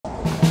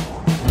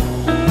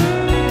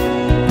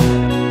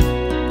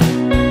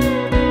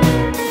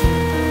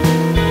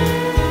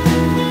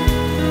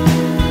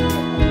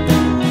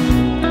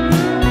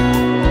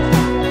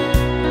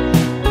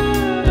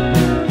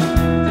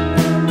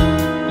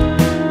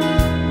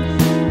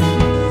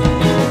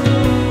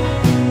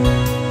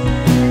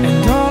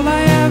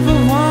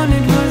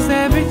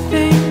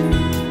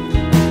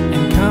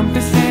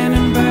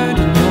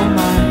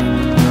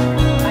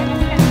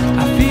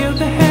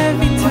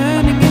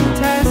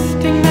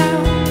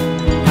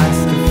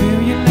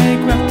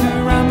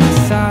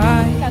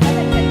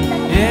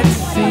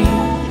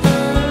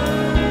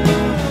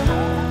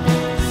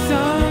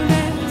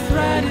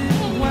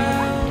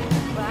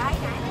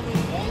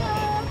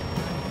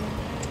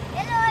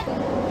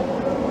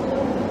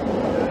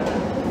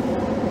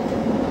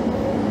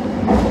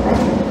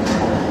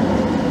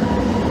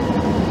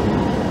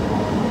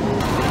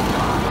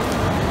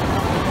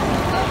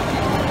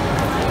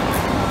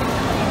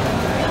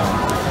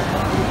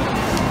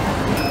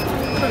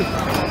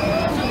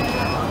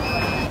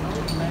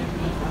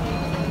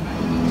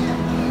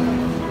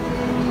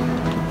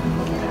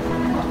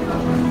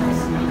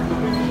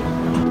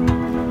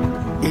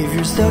If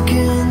you're stuck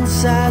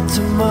inside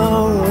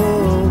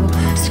tomorrow,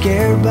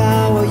 scared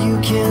by what you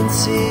can't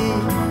see,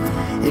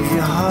 if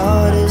your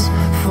heart is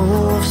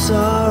full of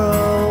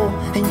sorrow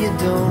and you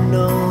don't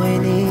know where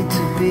you need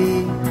to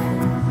be,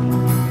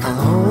 I'll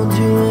hold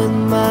you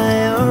in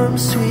my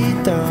arms,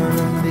 sweet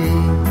darling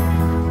bee.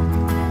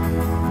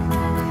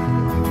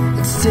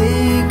 Let's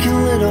take a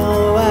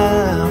little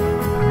while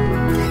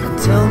and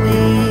tell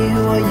me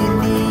what you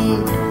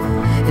need.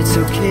 It's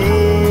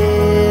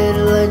okay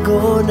to let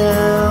go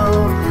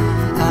now,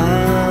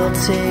 I'll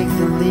take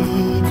the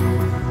lead.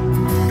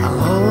 I'll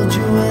hold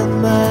you in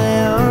my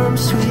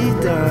arms, sweet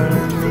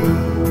darling bee.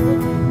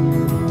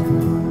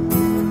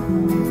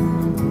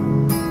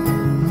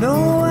 No,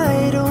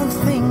 I don't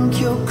think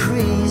you're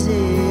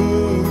crazy.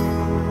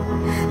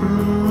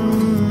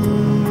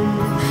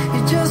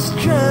 You're just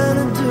trying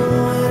to do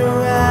it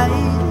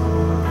right.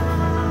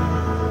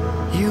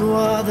 You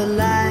are the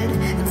light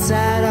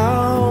inside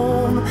our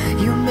home.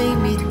 You made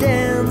me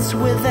dance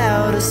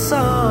without a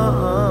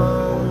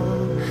song,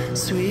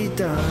 sweet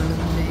darling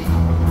bee.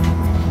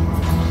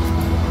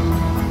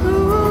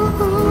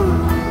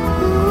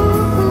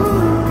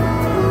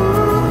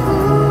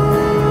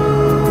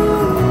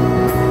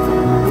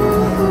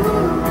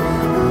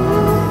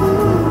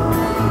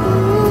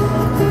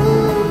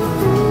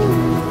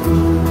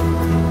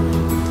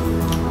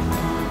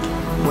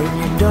 When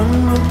you're done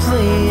with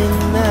playing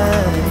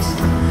nice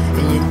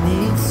and you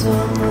need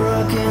some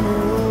rock and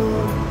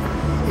roll,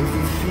 if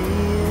you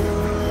feel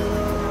a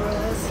little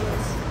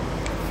restless.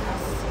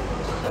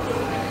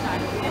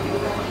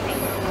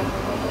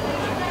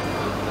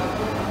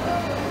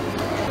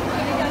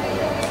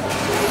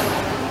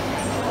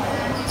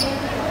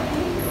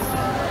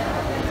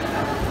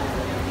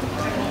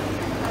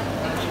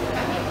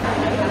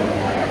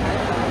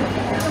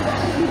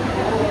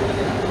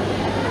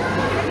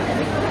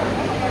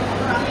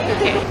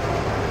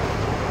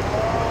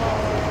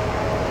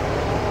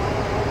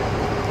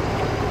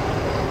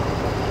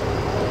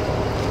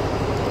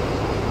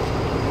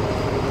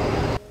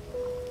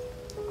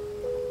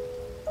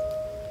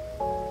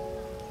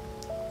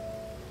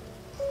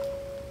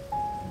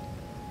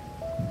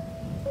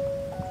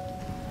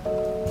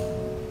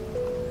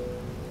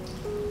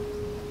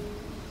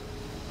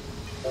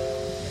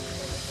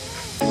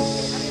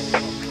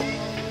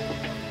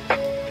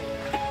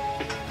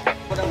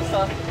 Padang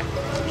Besar.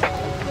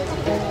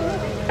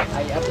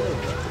 Air apa tu?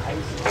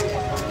 Air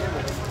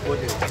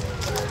border.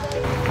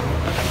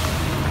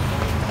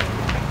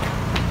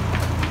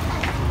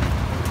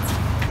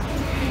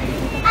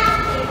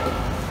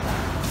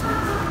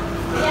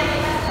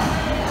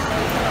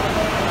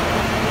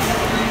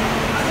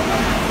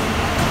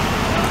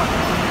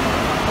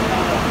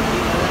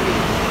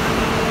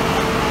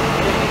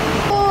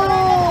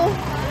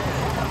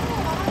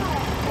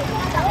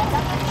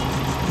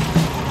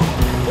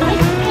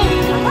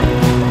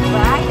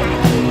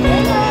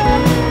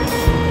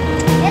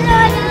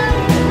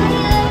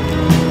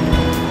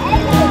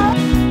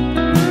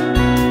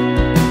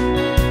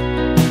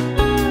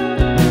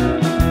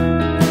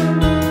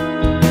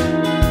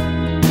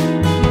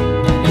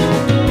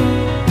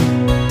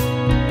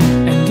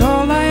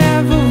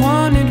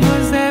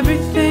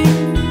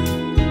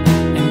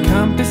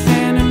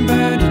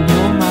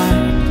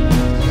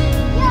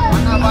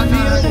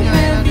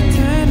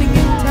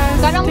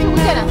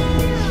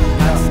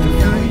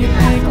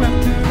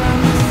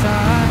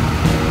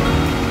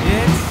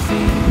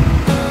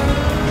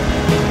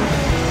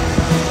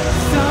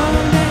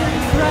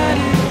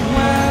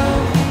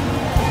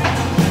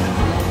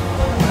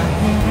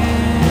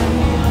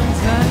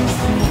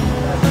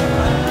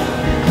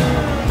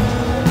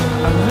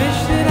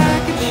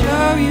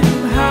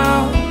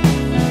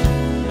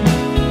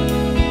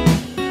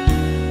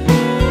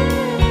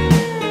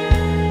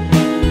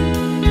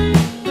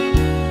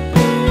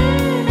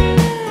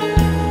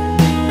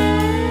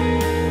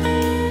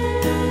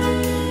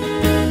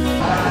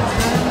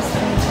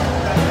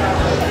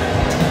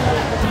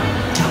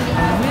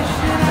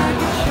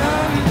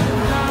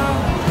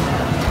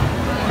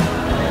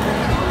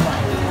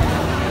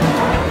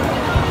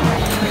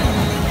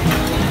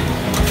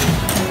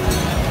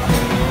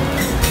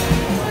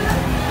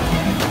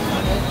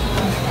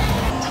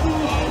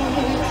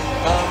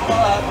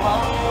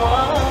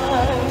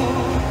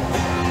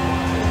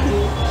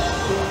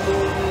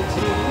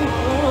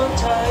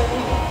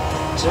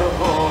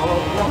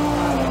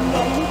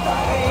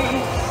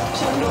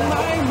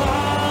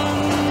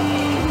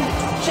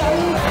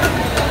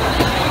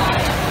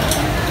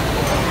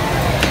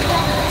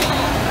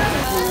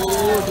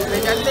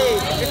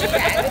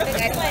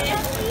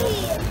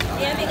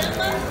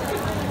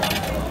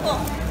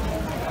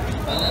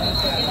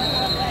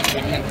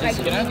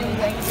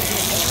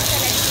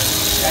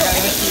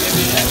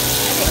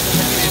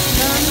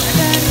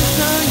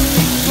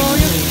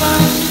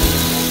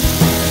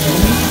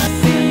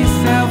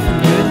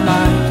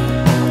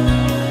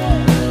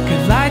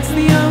 Light's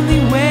the only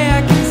way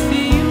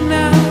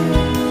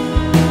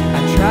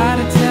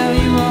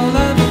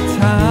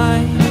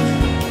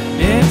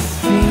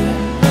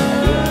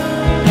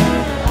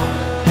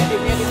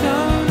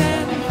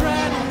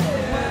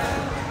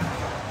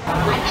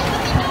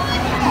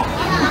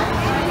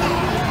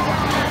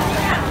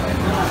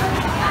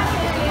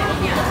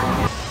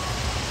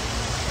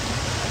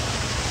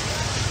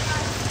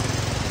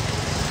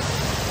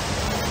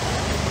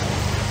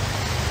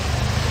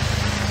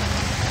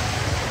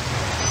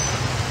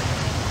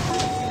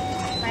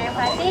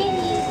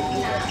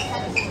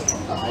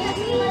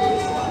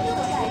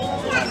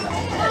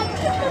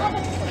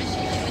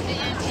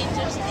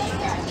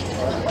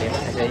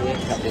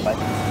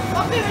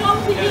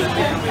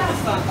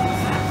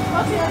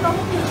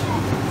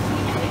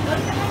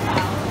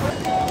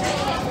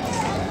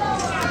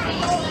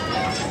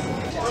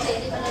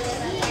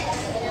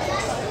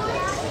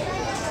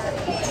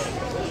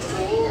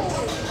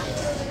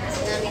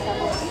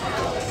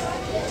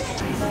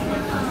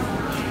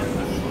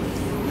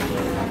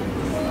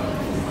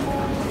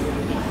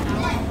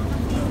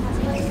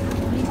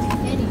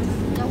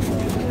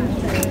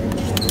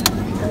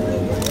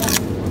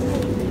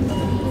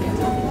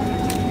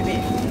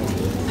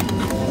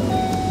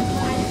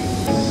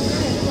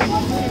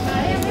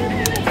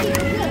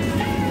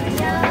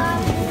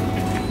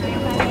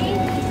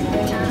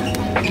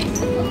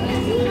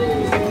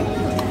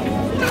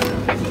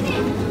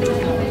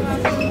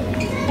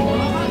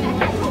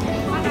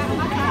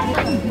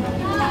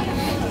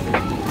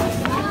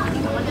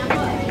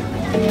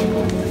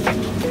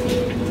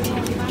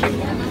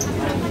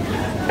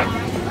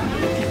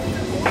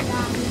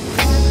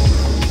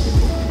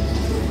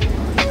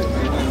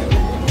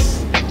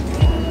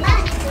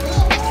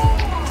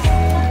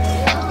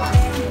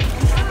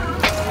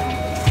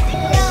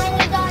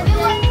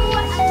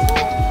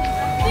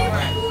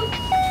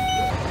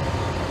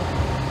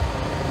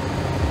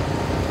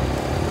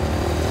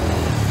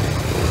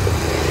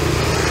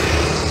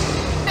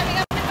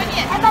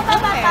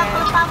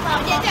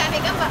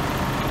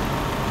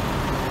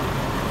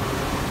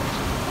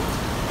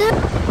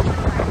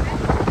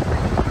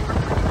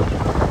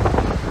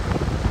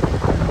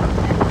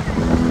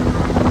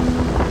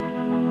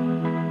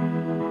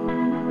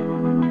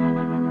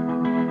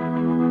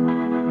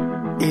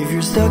If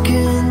you're stuck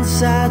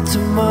inside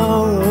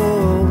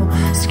tomorrow,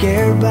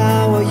 scared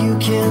by what you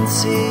can't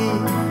see,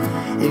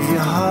 if your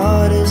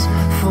heart is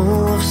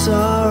full of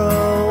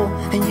sorrow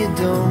and you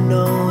don't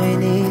know where you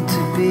need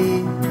to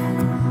be,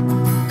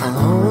 I'll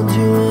hold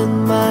you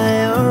in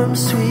my arms,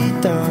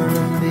 sweet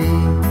darling me.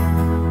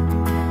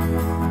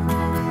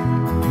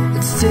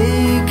 Let's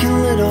take a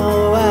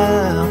little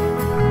while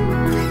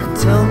and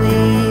tell me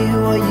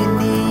what you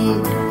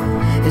need.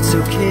 It's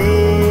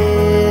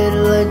okay to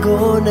let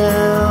go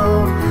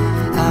now.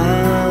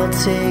 I'll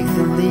take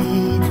the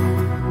lead.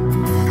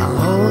 I'll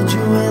hold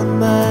you in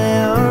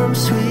my arms,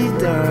 sweet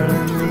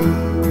darling me.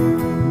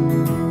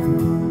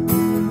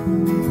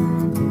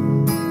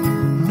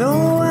 No,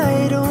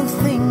 I don't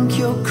think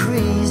you're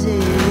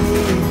crazy.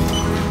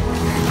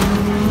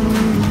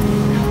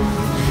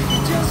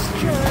 You're just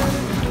trying.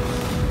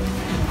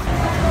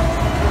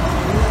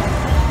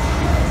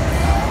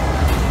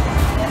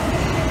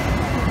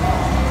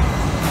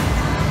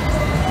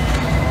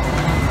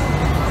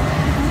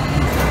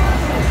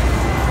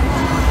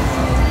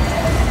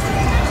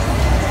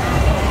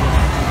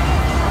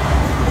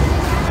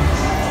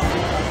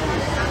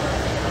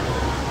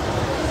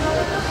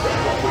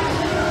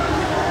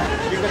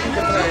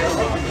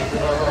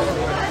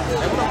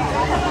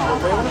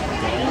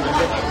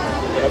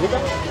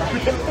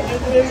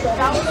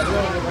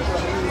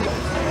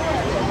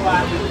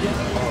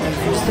 If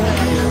you're stuck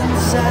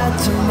inside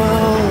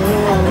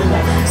tomorrow,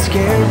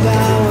 scared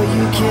about what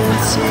you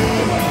can't see,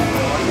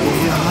 if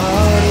your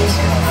heart is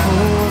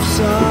full of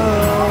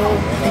sorrow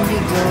and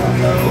you don't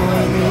know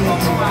where you need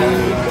to be,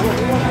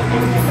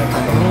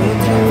 I'll hold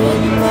you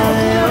in my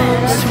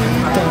arms,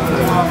 sweet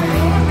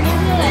darling.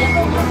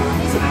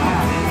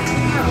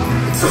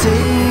 Let's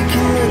take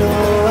a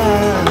little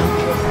while.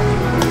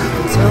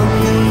 Tell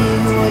me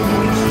what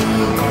you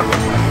need.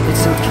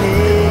 It's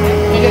okay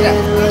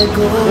to let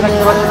go now.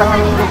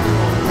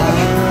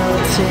 I'll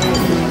take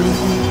the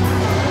lead.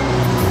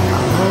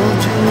 I'll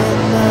hold you in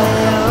my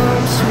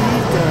arms,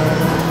 sweet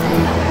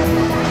darling.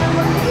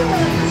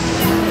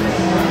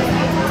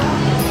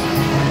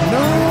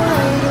 No,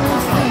 I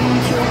don't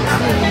think you're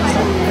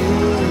crazy.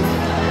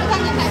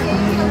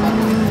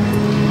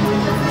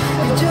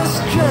 You're just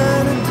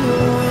trying to do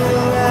it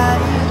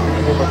right.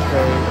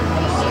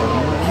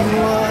 You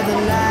are the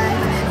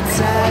light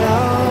inside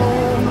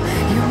home.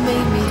 You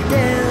made me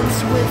dance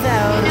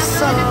without a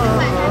song.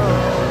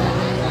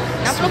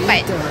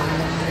 Sweet darling.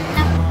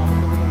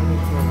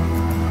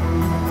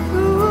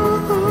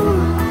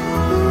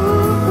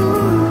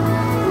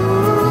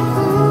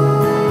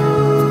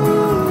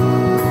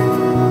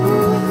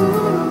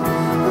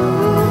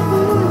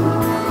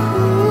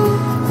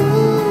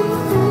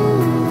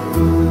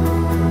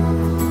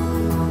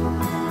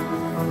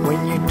 When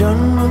you're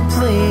done with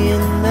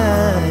playing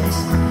nice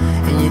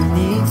and you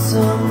need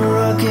some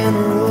rock and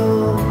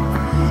roll,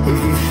 if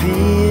you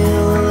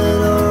feel a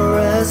little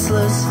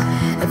restless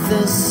at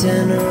the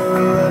center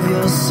of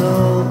your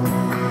soul,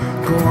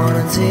 go on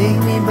and take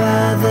me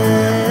by the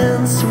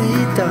hand,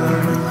 sweet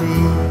darling me.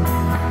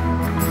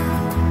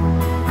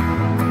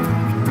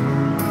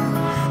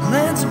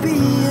 Let's be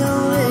a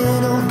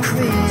little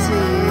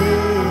crazy.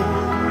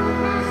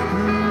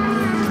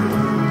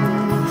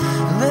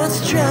 Let's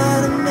try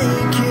to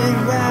make it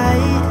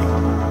right.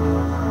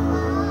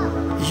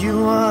 You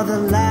are the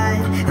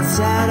light it's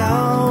at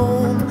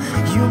home.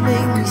 You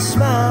make me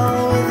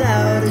smile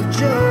without a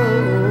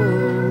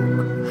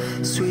joke,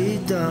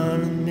 sweet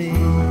darling me.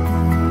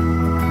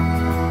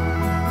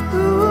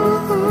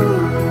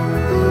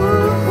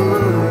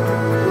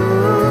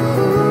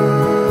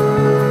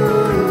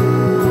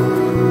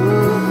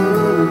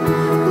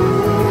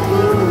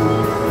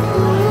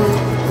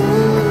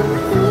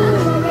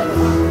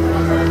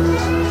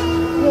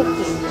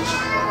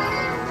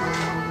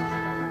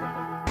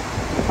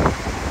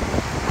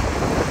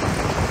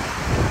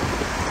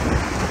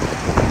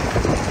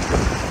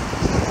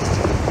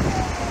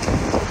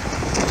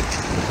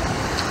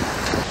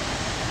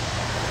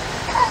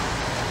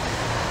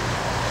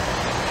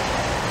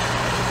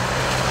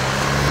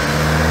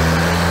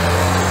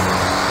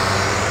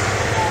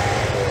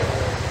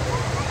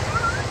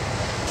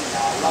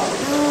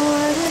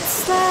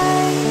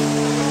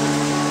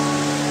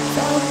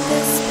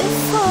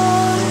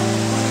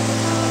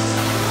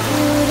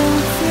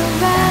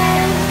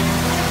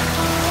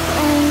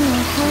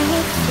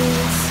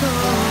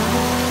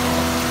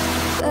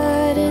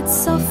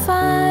 So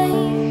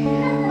fine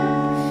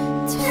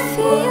to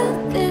feel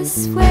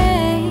this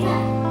way.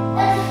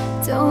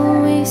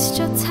 Don't waste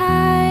your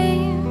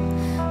time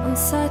on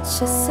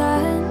such a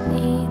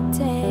sunny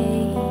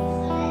day.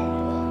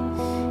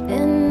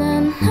 And I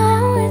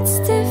know it's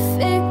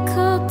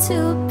difficult to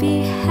be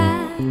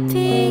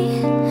happy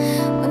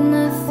when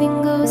nothing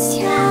goes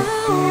your way.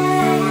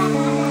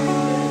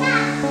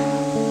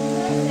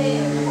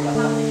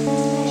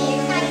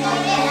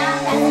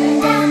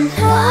 And I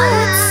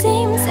know it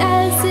seems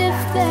as if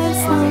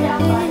there's no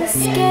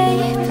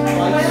escape.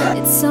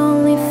 It's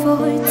only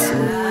for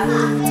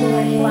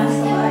today.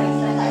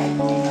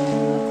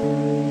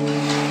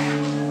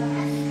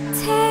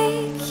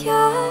 Take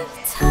your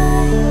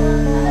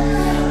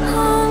time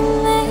on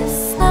this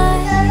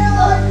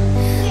night.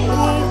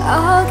 We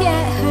all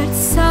get hurt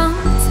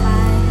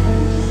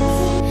sometimes,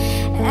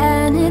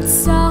 and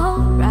it's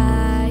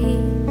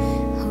alright.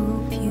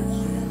 Hope you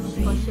will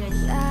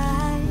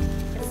realize.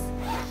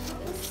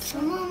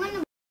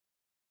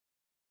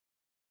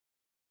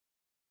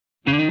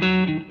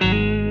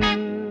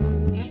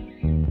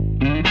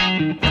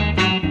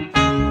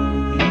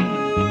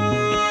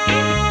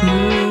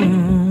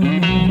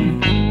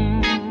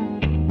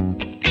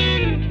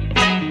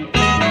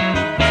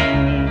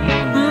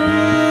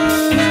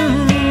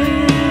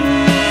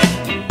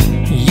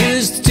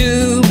 Used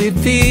to be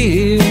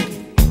feared,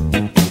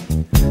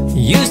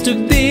 used to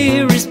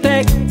be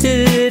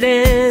respected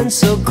and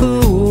so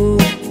cool.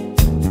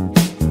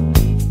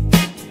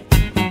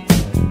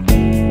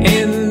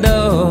 In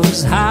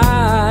those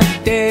hot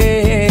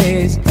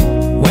days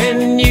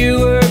when you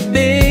were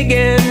big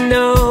and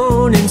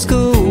known in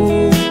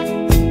school,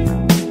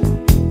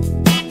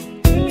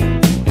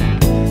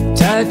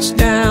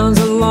 touchdowns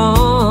are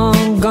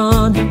long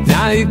gone.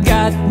 Now you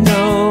got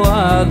no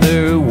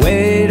other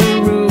way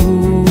to rule.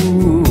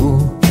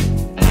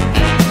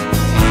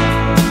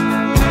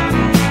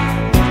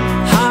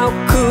 How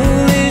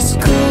cool is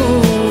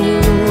cool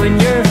when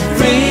you're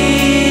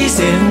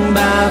freezing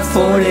by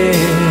 40?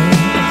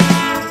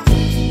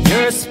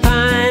 Your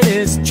spine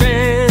is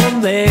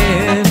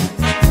trembling,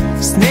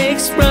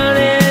 snakes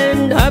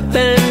running up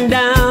and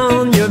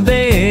down your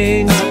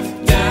veins. Up,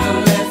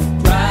 down,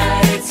 left,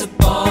 right, it's a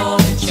ball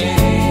and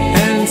chain.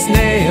 And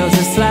snails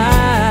are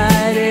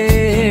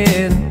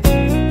sliding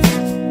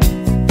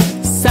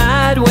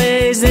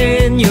sideways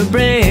in your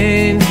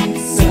brain.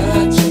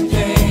 Such a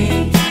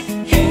pain.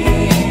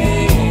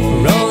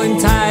 Rolling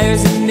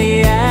tires in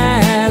the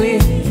alley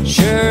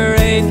sure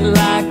ain't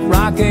like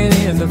rocking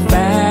in the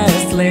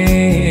fast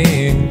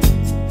lane.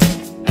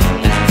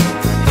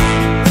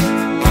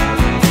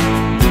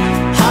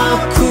 How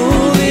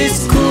cool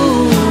is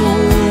cool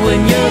when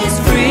you're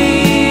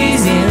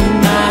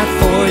freezing by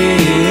 40?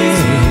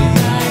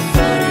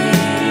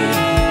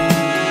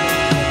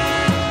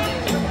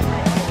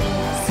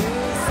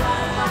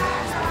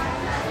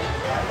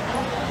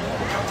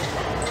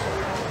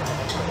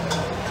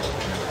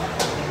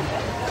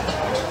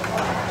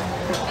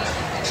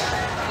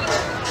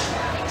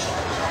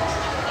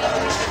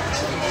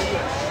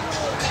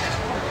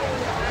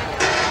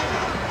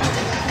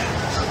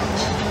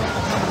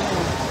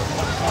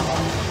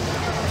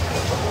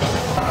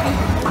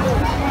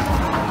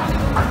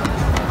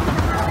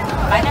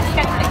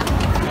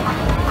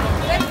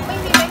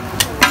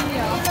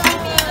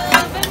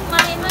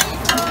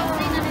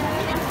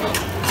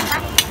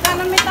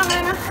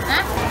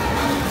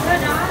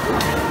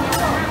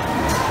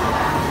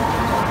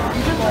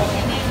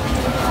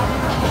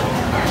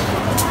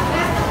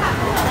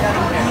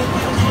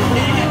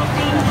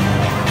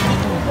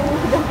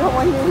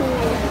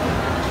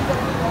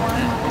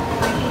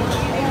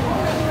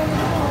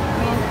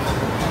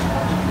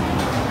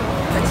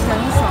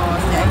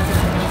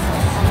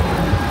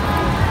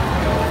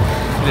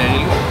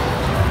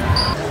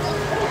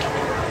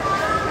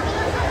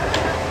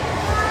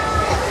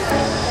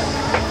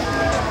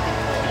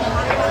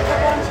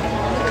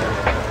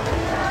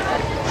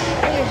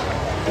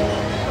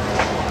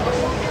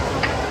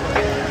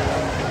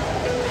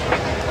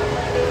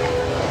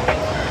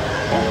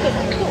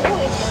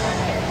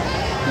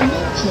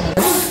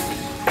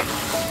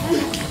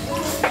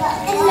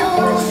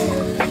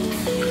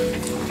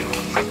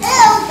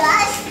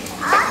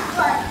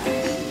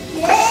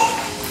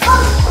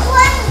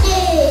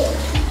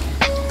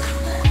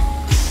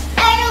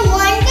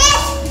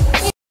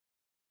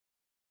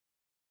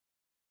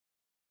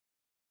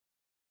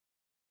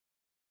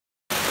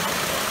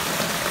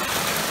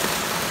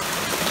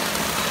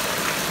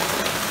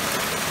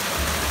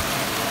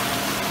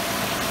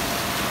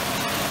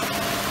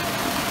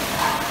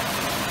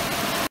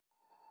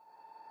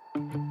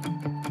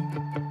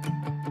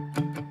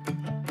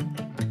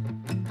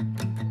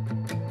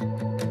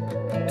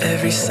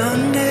 every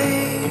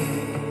Sunday.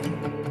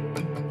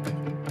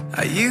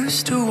 I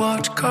used to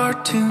watch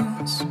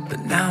cartoons, but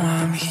now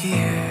I'm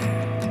here,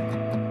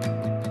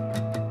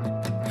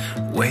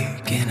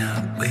 waking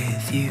up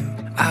with you.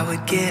 I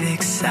would get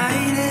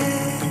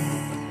excited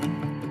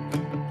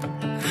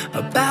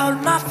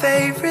about my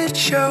favorite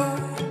show.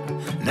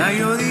 Now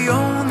you're the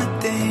only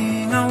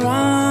thing I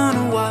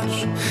wanna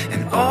watch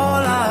and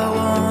all I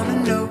wanna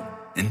know.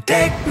 And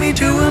take me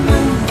to a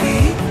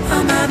movie,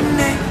 a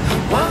matinee,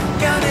 walk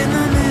out in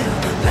the middle,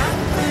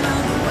 laughing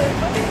all the way.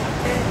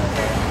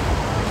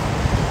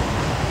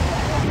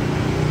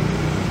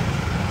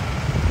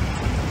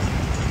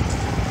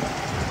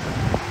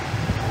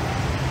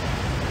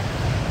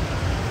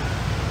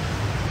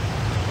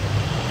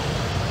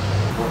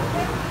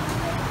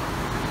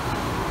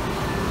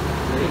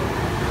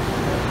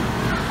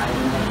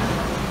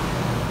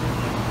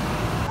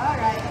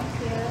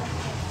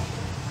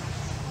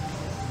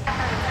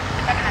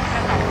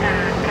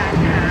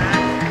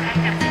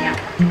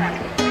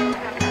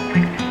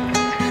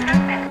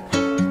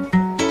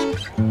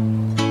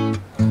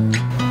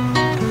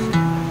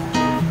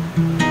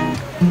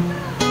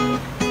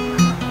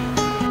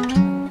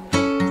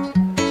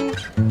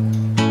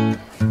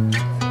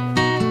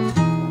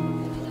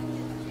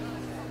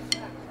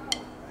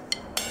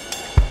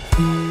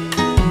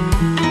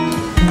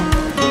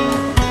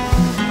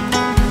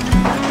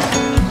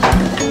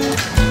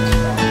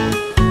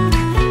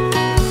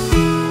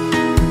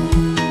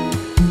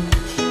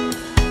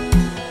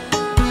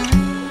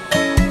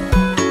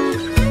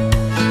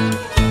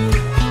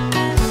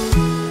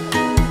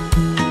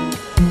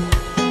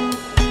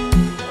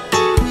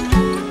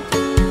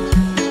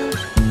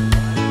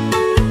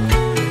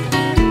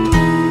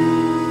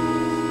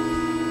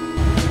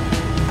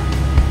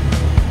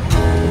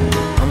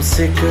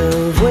 Sick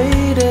of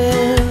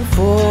waiting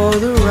for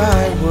the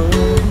right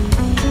word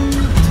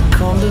to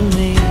come to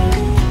me.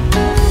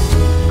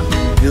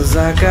 Feels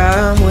like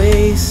I'm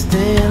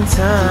wasting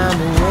time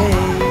away.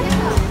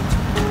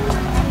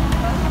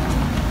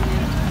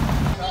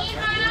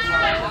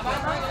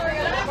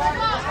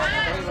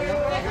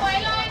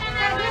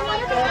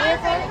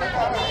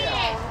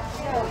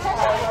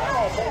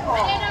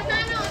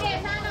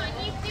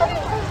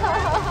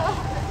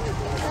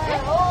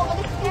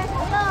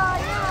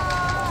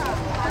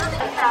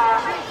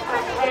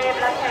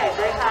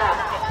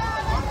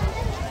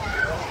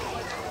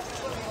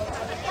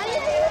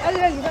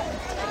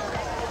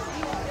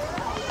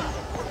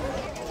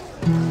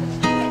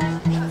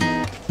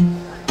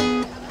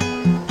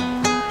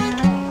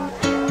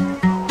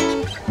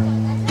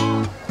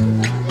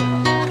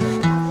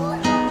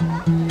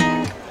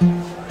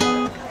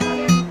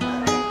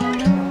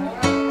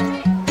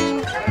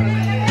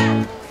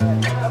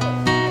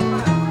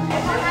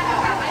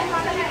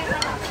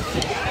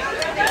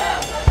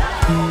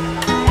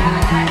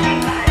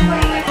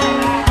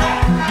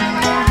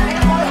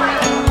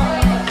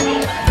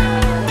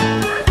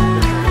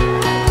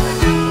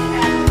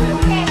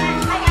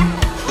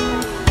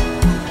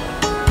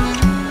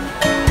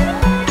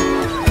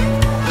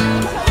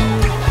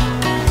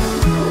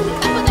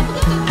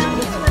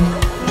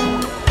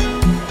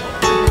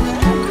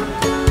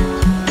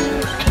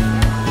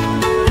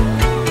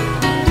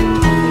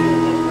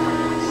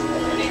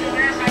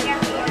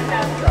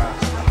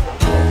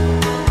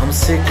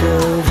 Sick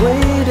of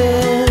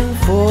waiting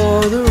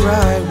for the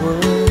right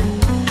word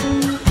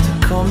to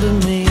come to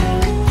me.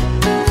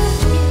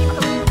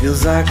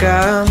 Feels like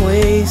I'm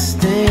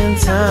wasting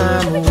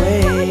time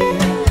away.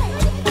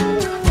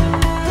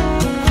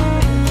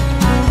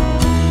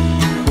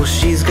 Well,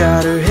 she's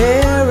got her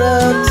hair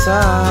up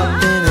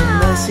top in a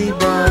messy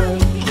bun,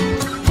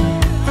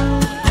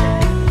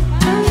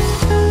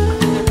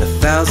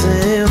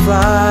 1,000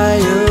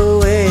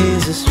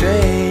 flyaways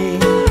astray.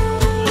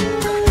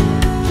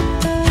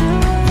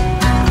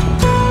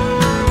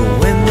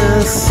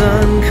 The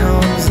sun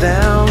comes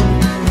down,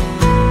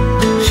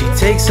 she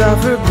takes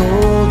off her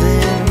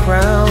golden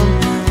crown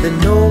that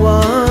no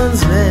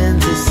one's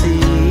meant to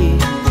see.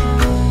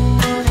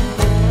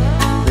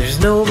 There's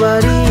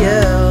nobody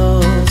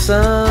else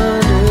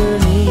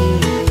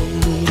underneath.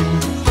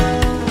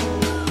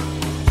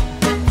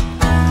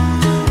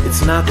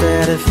 It's not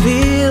that I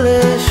feel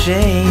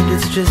ashamed,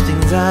 it's just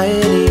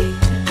anxiety.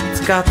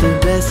 It's got the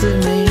best of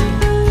me.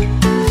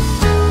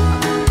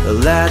 A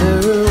ladder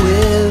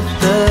with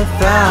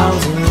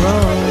 1,000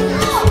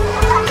 rungs.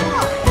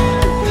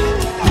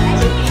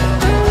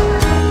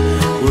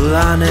 Well,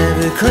 I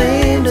never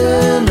claimed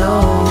to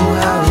know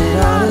how it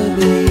ought to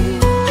be,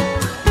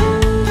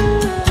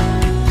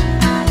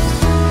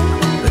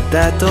 but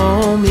that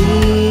don't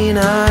mean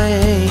I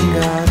ain't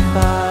got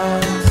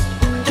thoughts.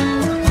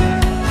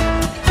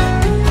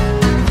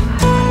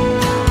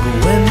 But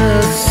when the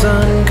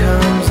sun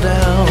comes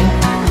down,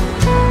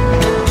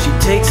 she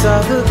takes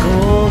off her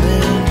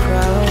golden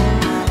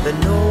that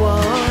no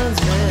one's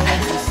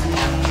meant to see.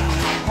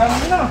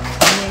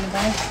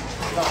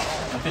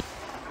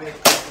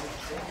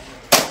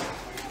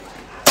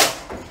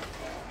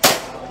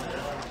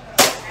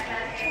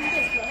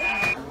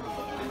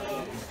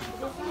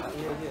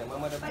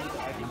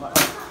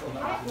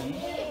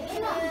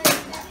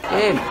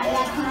 Em.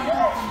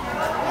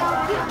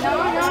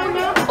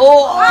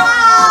 Oh.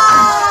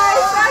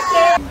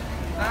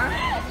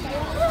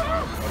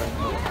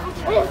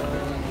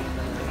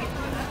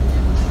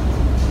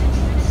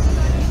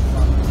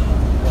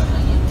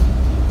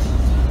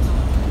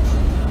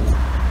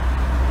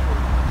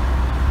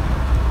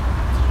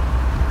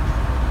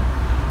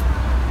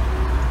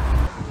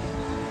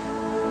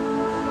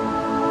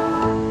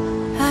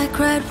 I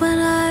cried when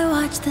I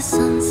watched the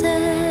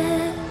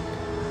sunset.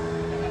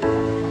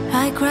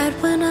 I cried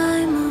when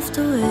I moved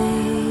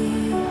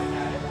away.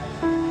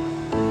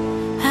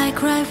 I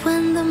cried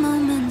when the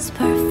moment's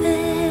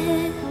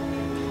perfect.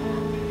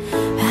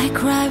 I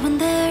cry when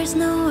there's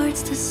no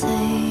words to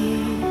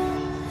say.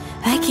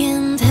 I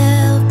can't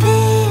help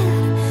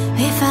it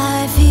if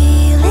I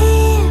feel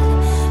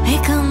it.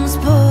 It comes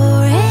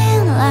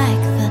pouring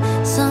like the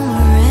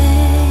summer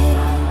rain.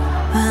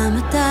 I'm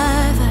a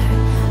diver,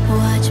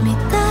 watch me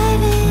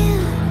dive in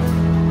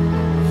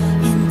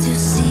into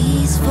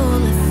seas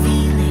full of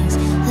feelings.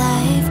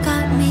 Life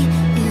got me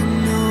in.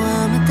 No,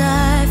 I'm a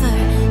diver.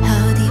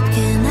 How deep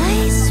can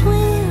I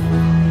swim?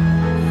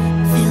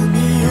 Fill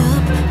me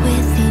up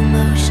with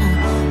emotion,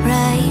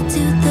 right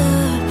to the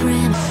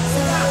brim.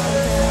 So I'll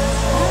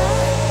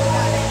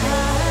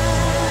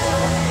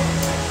dive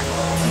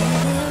to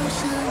the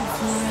ocean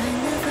floor. I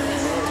never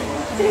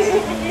do.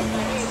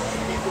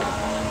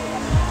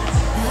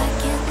 I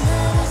can't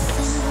let a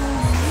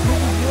single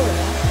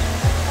minute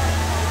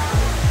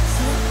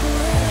slip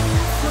away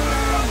from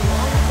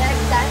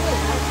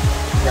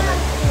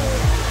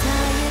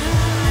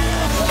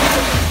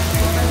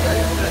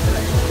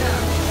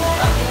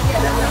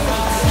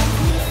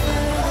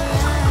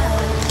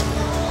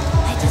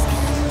I just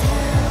can't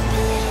help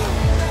it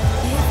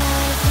if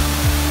I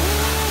feel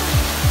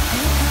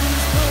it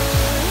comes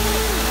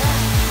pouring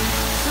like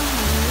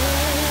summer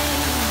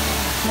rain.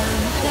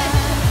 I'm a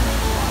diver,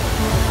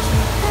 watch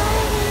me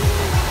dive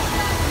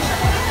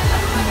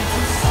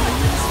into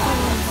seas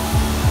full of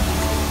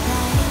feelings. Life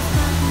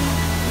got me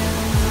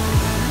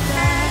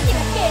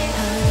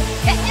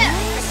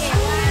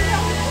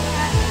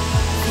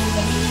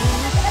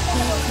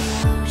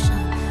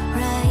emotion,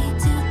 right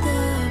to the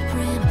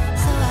brim.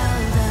 So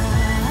I'll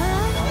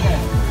dive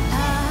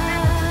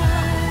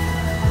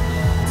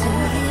to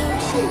the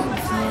ocean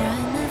floor. I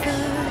never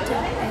do.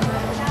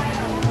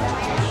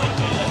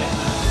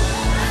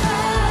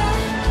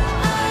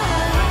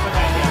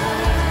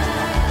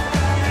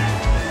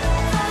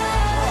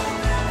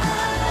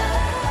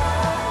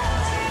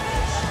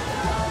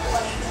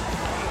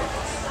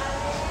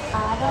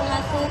โดนั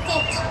ทซื้อ7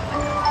 ชิ้น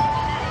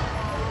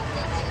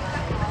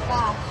ค่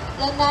ะเ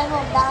ลือกได้ร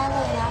วมได้เล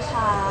ยนะค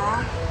ะ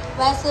แ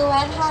วะซื้อแว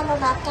ะทานโด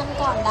นัทกัน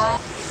ก่อนได้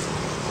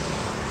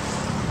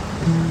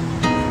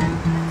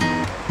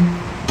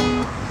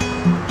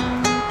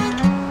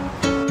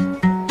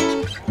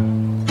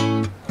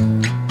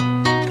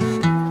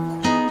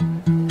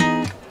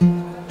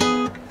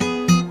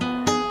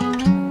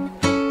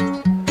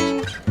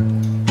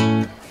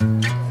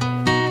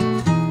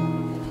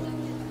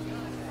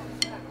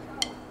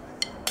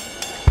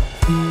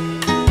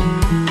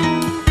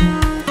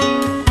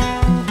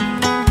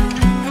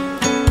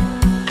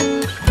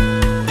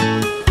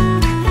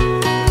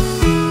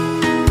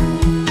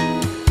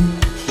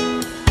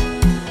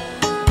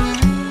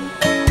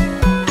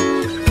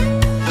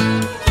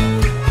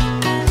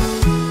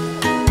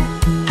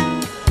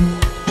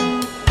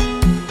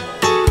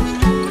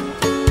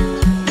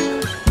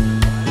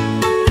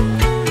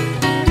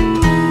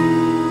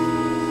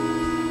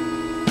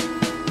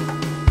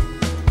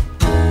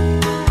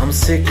I'm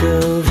sick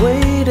of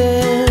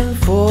waiting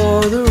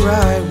for the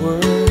right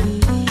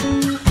word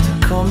to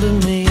come to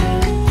me.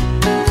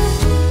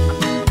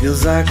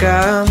 Feels like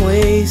I'm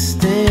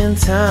wasting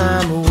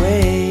time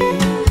away.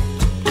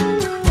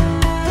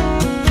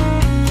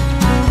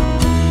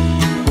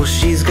 Well,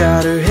 she's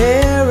got her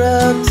hair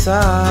up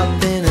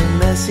top in a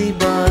messy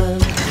bun.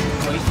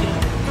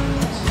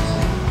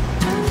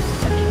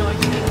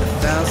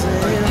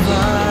 1,000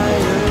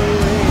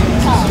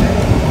 violins.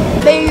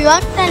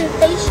 Beyond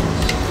Temptation.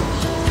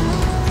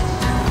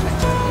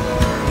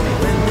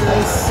 When the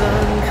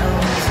sun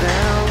comes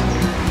down,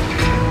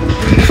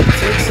 she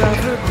takes off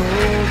her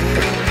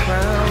golden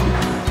crown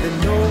that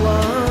no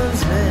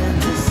one's meant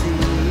to see.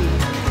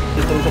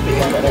 There's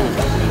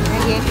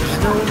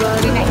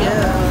nobody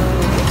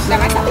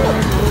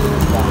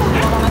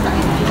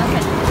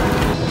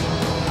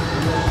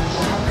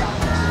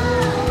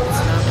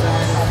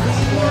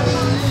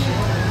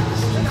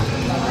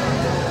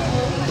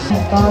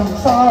Càng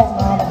sao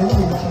ngàn thứ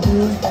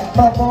gì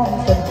ta có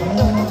tình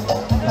yêu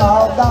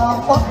nào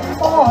đang vắt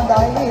có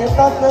đầy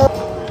ta cơ.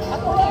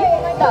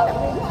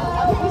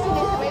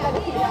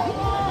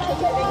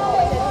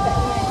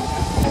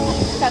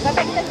 Kakak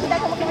kita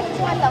kamu kena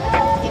cuma lama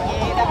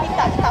sikit, tapi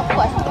tak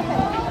puas.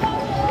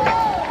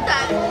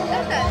 Tak.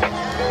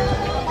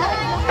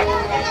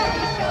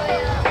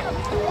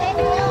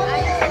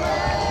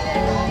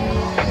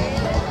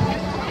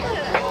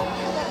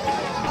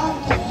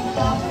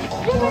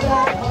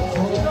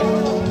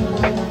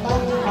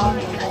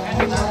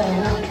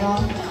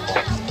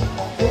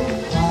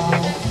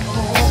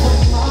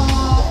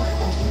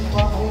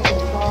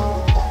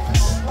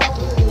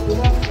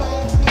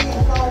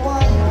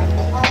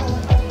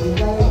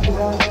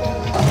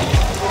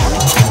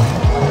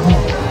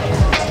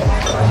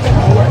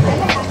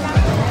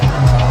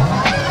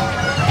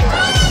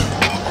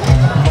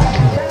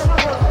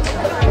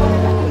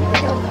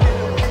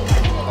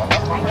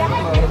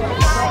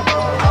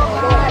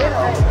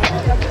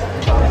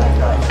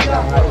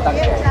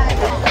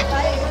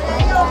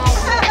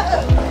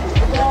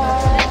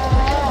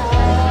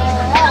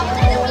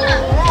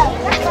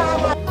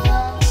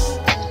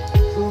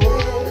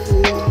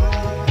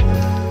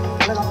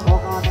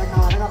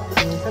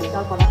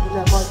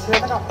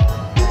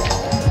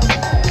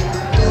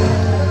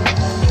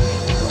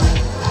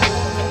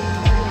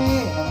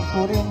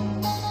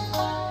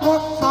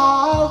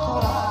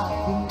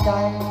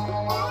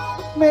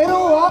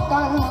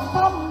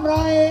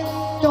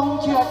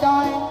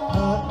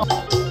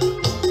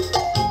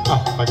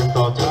 ไปกัน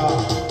ต่อจ้า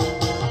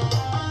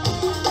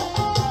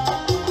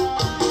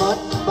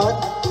บั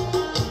ด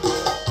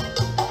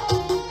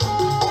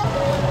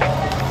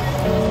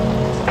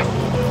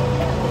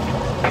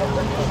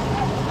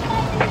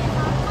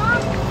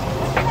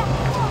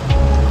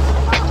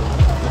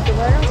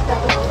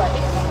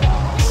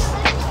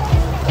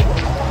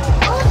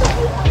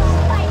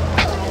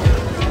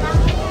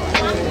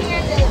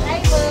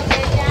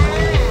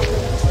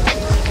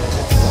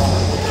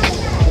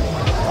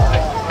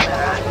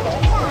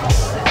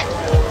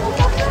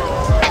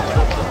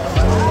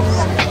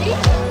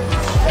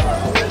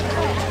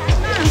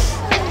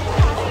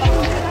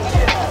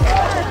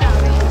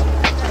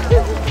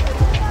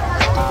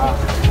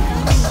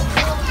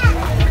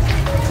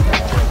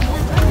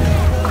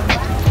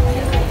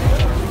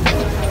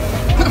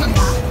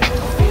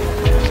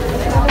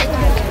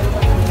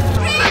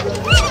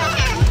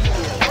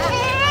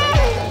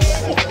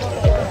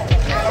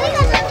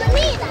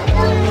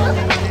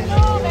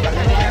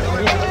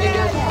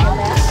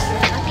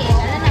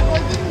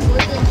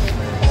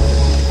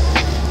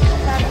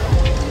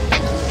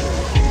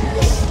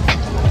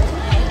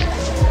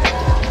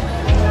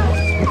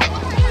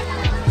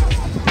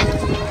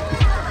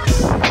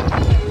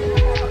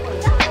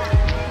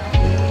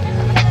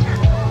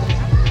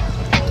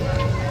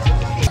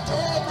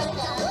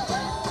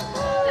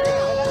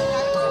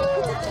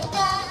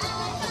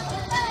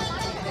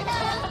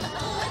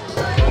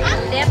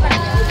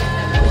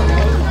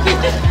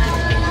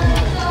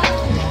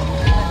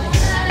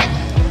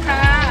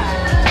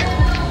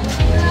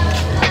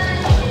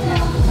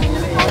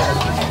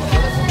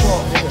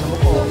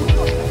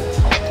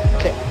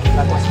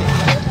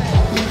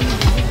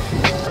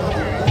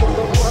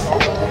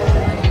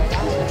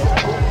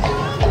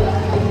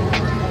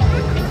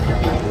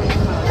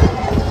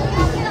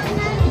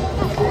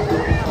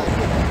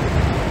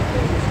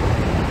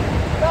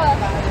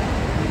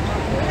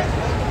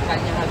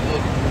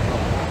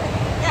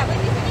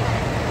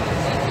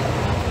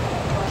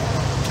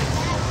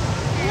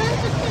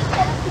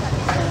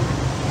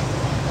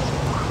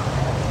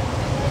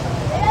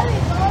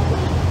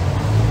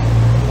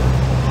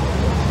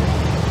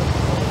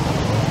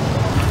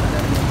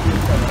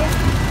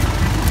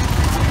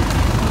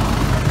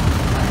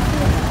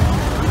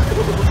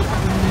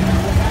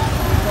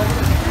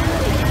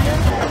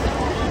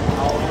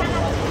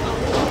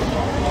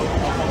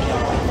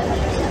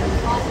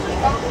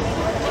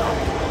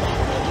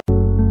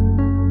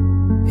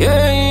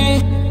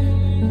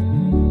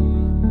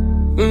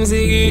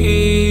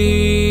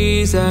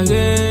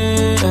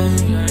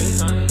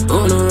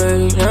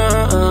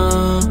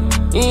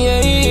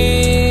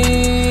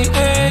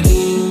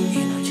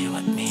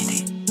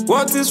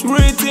What is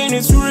written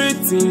is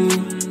written.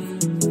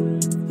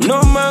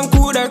 No man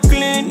could have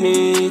cleaned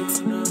it.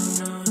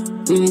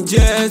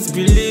 Just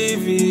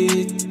believe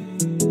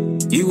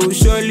it. You will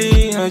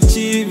surely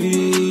achieve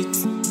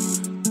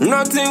it.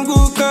 Nothing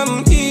will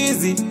come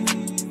easy.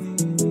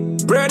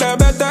 Brother,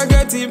 better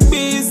get it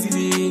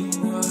busy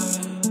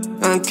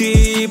and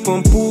keep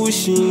on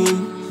pushing.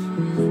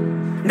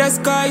 The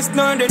sky's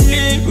not the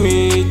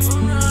limit.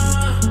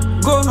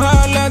 Go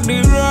hard like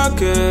the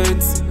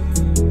rockets.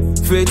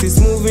 Faith is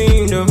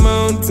moving the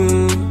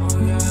mountain.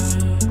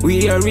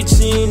 We are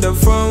reaching the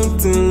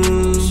fountain.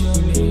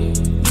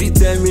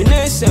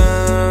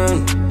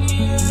 Determination,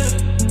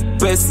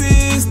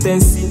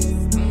 persistency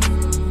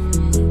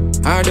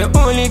are the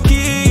only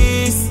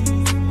keys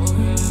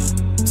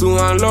to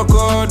unlock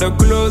all the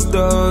closed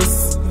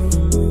doors.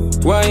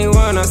 Why you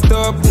wanna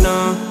stop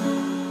now?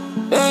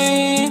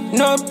 Ain't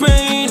no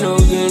pain, no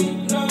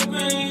gain.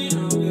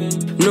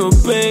 No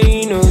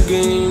pain, no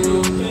gain.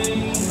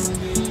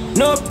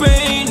 No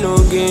pain, no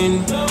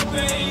gain.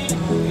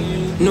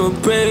 No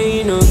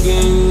pain, no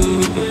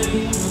gain.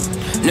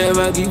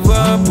 Never give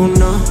up on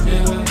no.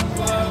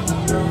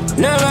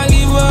 Never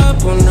give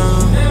up on no.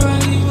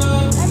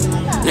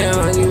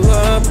 Never give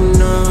up on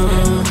no.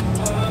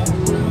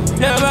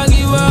 Never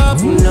give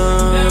up on no.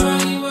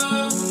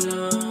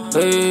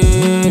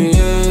 Hey,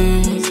 yeah.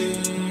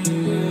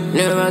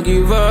 Never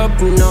give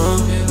up on no.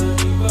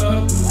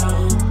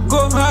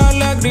 Go hard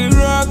like the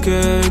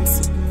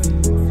rockets.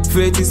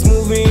 Faith is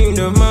moving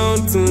the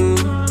mountain.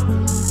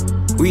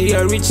 We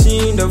are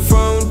reaching the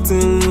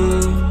fountain.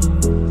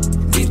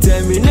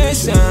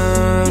 Determination,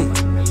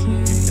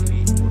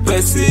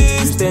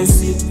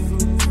 persistency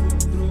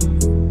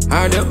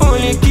are the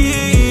only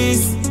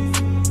keys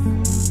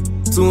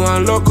to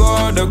unlock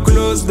all the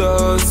closed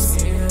doors.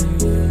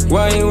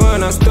 Why you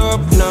wanna stop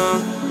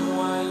now?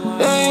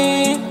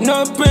 Ain't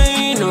no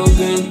pain, no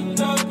gain.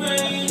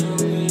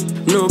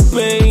 No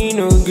pain,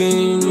 no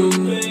gain.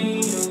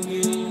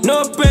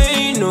 No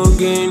pain, no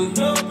gain.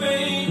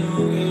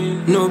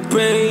 No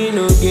pain,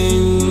 no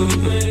gain.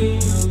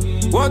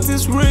 What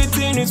is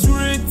written is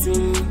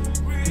written.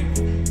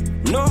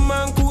 No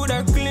man could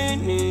have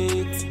cleaned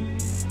it.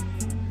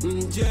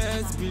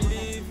 Just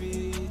believe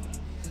it.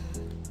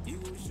 You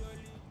will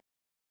surely.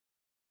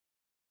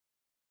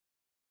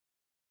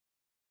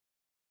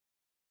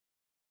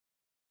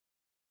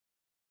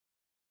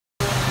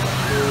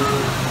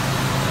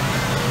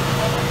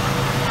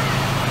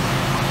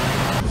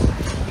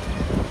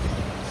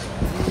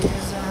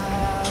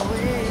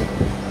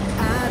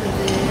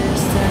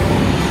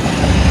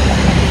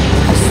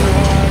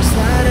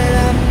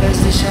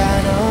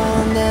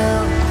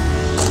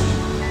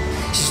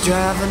 She's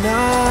driving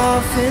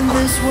off in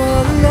this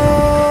world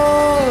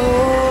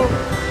alone.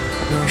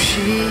 No,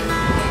 she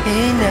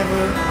ain't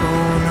never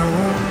going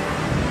home.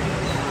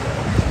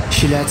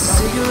 She lights a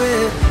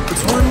cigarette,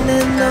 puts one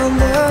end on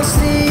the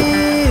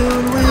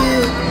steering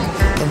wheel,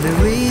 and the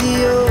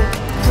radio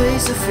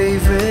plays her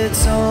favorite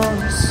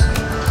songs.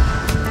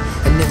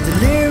 And if the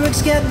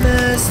lyrics get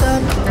messed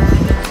up,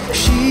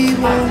 she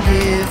won't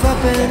give up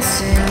and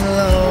sing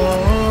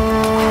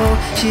along.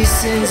 She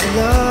sings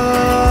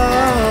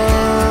along.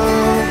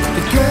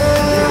 The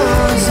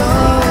girl is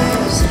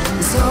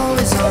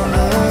always on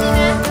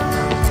her,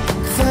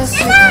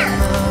 faster than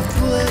a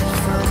bullet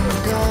from a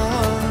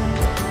gun.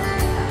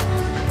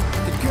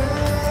 The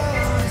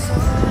girl is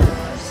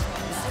always.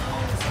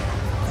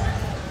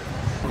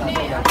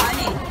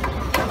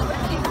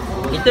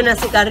 Itu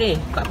nasi kari,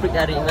 paprik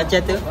kari macam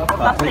tu.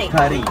 Paprik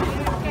kari.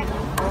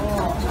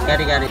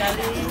 Kari.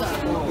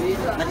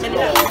 Macam ni.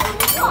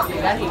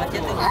 Kari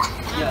macam tu.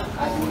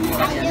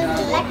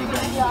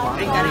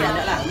 Paprik kari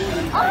ada lah.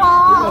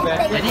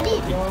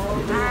 Jadi.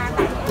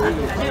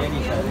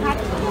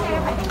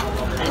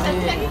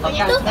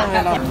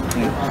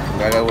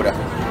 Gagal udah.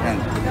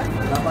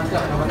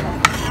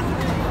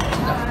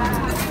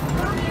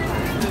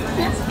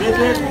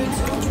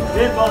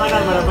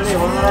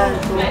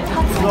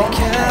 From the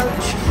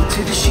couch to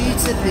the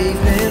sheets that they've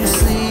been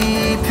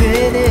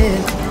sleeping in.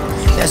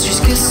 Now she's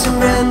kissing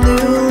brand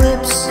new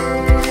lips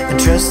and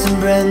trusting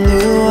brand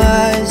new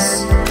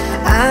eyes.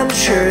 I'm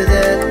sure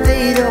that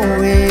they don't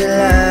realize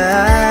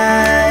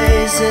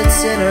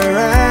it's in her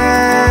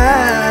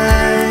eyes.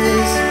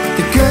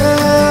 The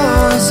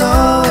girl is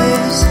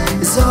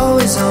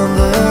always on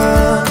the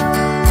run,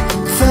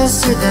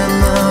 faster than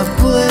a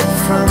bullet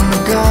from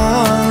a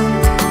gun.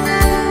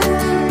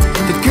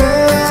 The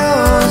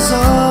girl is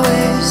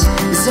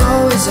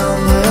always on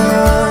the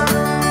run,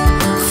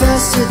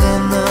 faster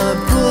than a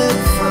bullet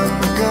from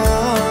a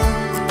gun.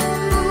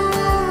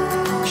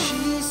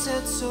 She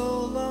said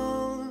so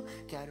long,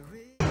 gotta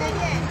read.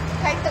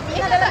 Kereta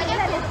Villa dalam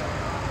ni.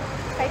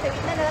 Kereta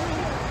Villa dalam ni.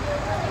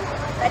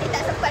 Tadi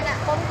tak sempat nak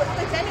convert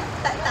ke macam ni,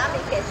 tak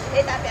ambil cash.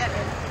 Tak ambil.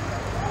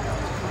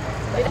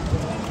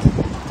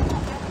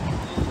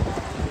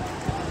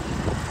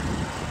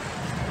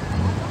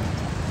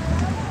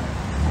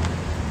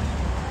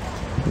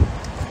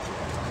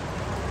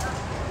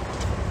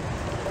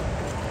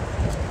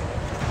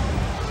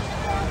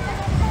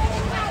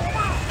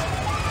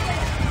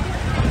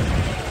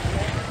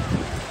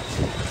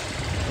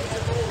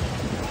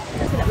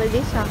 Nak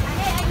berdesa.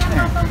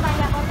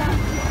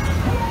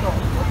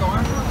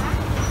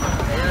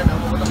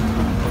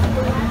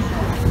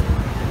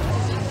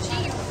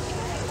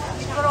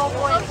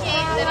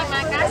 Okey,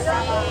 terima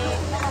kasih.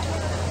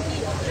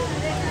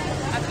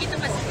 Tapi itu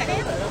masih kat